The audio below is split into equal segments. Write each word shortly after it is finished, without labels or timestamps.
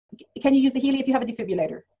can you use the Healy if you have a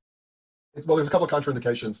defibrillator? Well, there's a couple of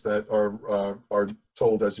contraindications that are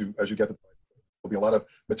told as you get the. There'll be a lot of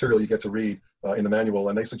material you get to read in the manual,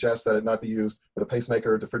 and they suggest that it not be used with a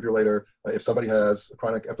pacemaker, defibrillator. If somebody has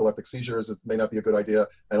chronic epileptic seizures, it may not be a good idea,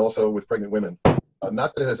 and also with pregnant women.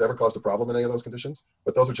 Not that it has ever caused a problem in any of those conditions,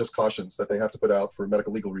 but those are just cautions that they have to put out for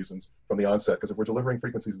medical legal reasons from the onset. Because if we're delivering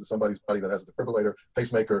frequencies into somebody's body that has a defibrillator,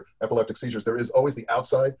 pacemaker, epileptic seizures, there is always the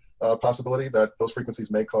outside possibility that those frequencies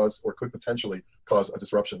may cause or could potentially cause a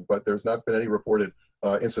disruption. But there's not been any reported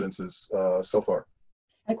incidences so far.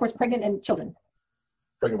 And of course, pregnant and children.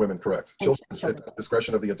 Pregnant women, correct. Children, it's at the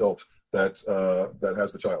discretion of the adult that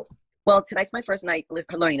has the child. Well, tonight's my first night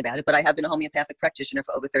learning about it, but I have been a homeopathic practitioner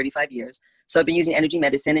for over 35 years. So I've been using energy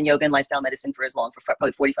medicine and yoga and lifestyle medicine for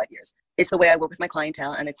probably 45 years. It's the way I work with my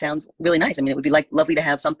clientele, and it sounds really nice. I mean, it would be lovely to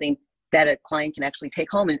have something that a client can actually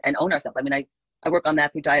take home and own ourselves. I mean, I work on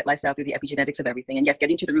that through diet, lifestyle, through the epigenetics of everything. And yes,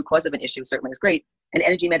 getting to the root cause of an issue certainly is great. And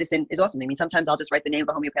energy medicine is awesome. I mean, sometimes I'll just write the name of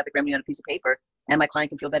a homeopathic remedy on a piece of paper, and my client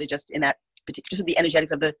can feel better just in that particular, just the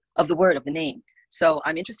energetics of the word, of the name. So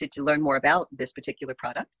I'm interested to learn more about this particular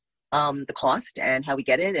product, the cost and how we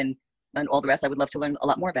get it, and all the rest. I would love to learn a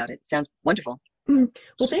lot more about it. Sounds wonderful.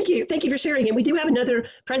 Well, thank you. Thank you for sharing. And we do have another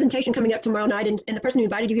presentation coming up tomorrow night, and the person who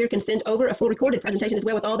invited you here can send over a full recorded presentation as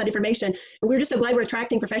well with all that information. And we're just so glad we're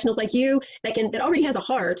attracting professionals like you that already has a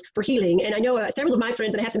heart for healing. And I know several of my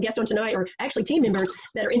friends, and I have some guests on tonight, are actually team members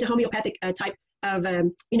that are into homeopathic type of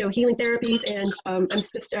healing therapies, and I'm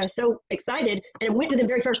just so excited, and I went to them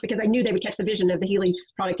very first because I knew they would catch the vision of the Healy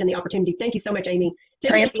product and the opportunity. Thank you so much, Amy.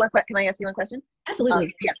 Can I ask you one question?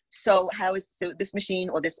 Absolutely. Yeah. So this machine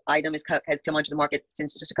or this item has come onto the market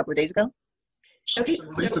since just a couple of days ago? Okay.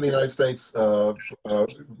 Released in the United States on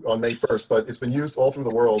May 1st, but it's been used all through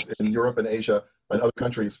the world in Europe and Asia and other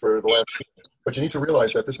countries for the last. But you need to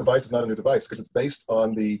realize that this device is not a new device because it's based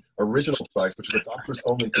on the original device, which is a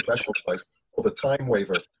doctors-only professional device called the Time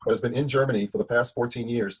Waver, that has been in Germany for the past 14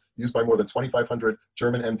 years, used by more than 2,500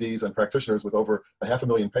 German MDs and practitioners with over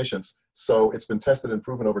 500,000 patients. So it's been tested and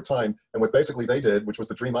proven over time. And what basically they did, which was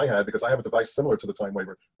the dream I had, because I have a device similar to the Time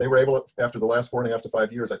Waver, they were able, after the last 4.5 to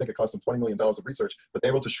 5 years, I think it cost them $20 million of research, but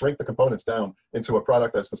they were able to shrink the components down into a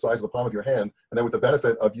product that's the size of the palm of your hand. And then with the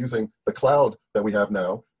benefit of using the cloud that we have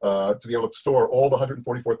now, to be able to store all the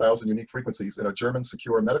 144,000 unique frequencies in a German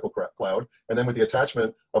secure medical cloud, and then with the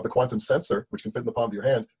attachment of the quantum sensor, which can fit in the palm of your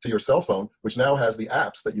hand, to your cell phone, which now has the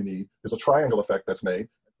apps that you need. There's a triangle effect that's made.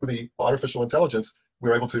 With the artificial intelligence,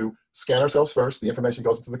 we're able to scan ourselves first, the information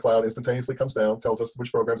goes into the cloud, instantaneously comes down, tells us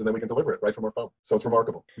which programs, and then we can deliver it right from our phone. So it's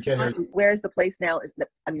remarkable. You can't hear. Where's the place now?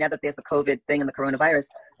 Now that there's the COVID thing and the coronavirus,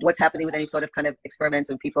 what's happening with any sort of kind of experiments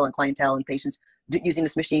and people and clientele and patients using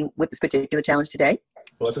this machine with this particular challenge today?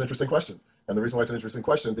 Well, that's an interesting question. And the reason why it's an interesting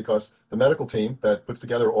question is because the medical team that puts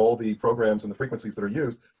together all the programs and the frequencies that are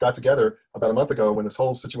used got together about a month ago when this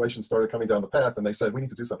whole situation started coming down the path, and they said, we need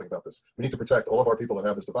to do something about this. We need to protect all of our people that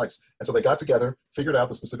have this device. And so they got together, figured out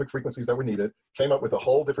the specific frequencies that were needed, came up with a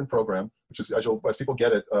whole different program, which is, as people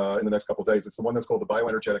get it in the next couple of days, it's the one that's called the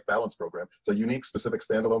Bioenergetic Balance Program. It's a unique, specific,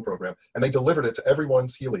 standalone program. And they delivered it to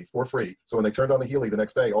everyone's Healy for free. So when they turned on the Healy the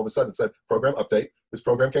next day, all of a sudden it said, program update. This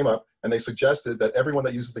program came up, and they suggested that everyone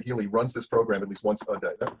that uses the Healy runs this program at least once a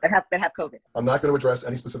day. That have COVID. I'm not going to address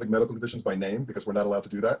any specific medical conditions by name because we're not allowed to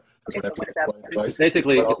do that. Okay, so what about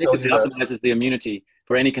basically, it optimizes the immunity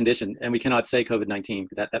for any condition, and we cannot say COVID-19.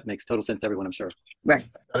 That makes total sense to everyone, I'm sure. Right.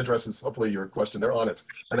 That addresses hopefully your question. They're on it,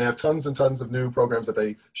 and they have tons and tons of new programs that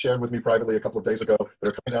they shared with me privately a couple of days ago that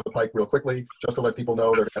are coming down the pike real quickly. Just to let people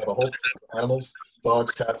know, they're going to have a whole animals,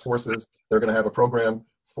 dogs, cats, horses. They're going to have a program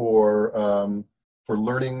for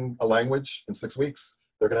learning a language in 6 weeks.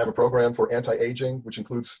 They're going to have a program for anti-aging, which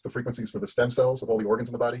includes the frequencies for the stem cells of all the organs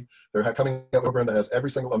in the body. They're coming out with a program that has every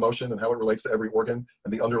single emotion and how it relates to every organ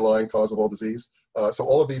and the underlying cause of all disease. So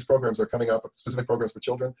all of these programs are coming up, specific programs for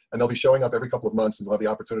children, and they'll be showing up every couple of months, and you'll have the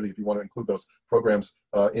opportunity, if you want to include those programs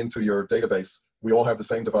into your database. We all have the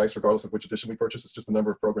same device, regardless of which edition we purchase. It's just the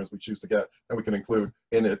number of programs we choose to get, and we can include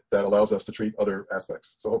in it that allows us to treat other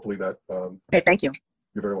aspects. So hopefully that. Okay, thank you.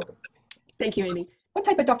 You're very welcome. Thank you, Amy. What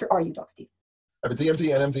type of doctor are you, Doc Steve? I have a DMD,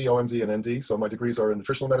 NMD, OMD, and ND. So my degrees are in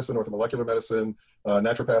nutritional medicine, orthomolecular medicine,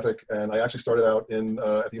 naturopathic, and I actually started out at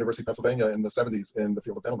the University of Pennsylvania in the 70s in the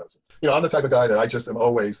field of dental medicine. I'm the type of guy that I just am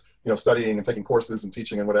always, studying and taking courses and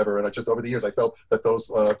teaching and whatever. And I just, over the years, I felt that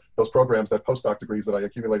those programs, that postdoc degrees that I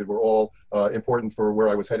accumulated were all important for where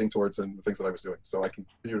I was heading towards and the things that I was doing. So I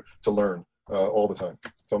continue to learn all the time.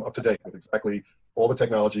 So I'm up to date with exactly all the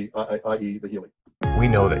technology, i.e. the Healy. We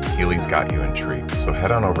know that Healy's got you intrigued, so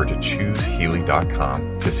head on over to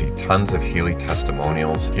choosehealy.com to see tons of Healy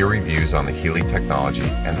testimonials, hear reviews on the Healy technology,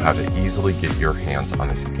 and how to easily get your hands on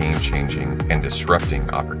this game-changing and disrupting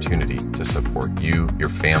opportunity to support you, your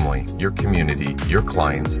family, your community, your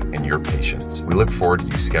clients, and your patients. We look forward to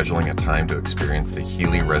you scheduling a time to experience the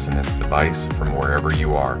Healy Resonance device from wherever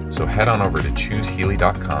you are. So head on over to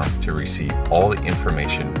choosehealy.com to receive all the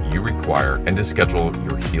information you require and to schedule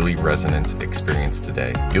your Healy Resonance experience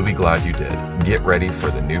today. You'll be glad you did. Get ready for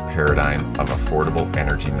the new paradigm of affordable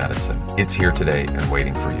energy medicine. It's here today and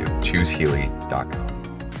waiting for you. ChooseHealy.com.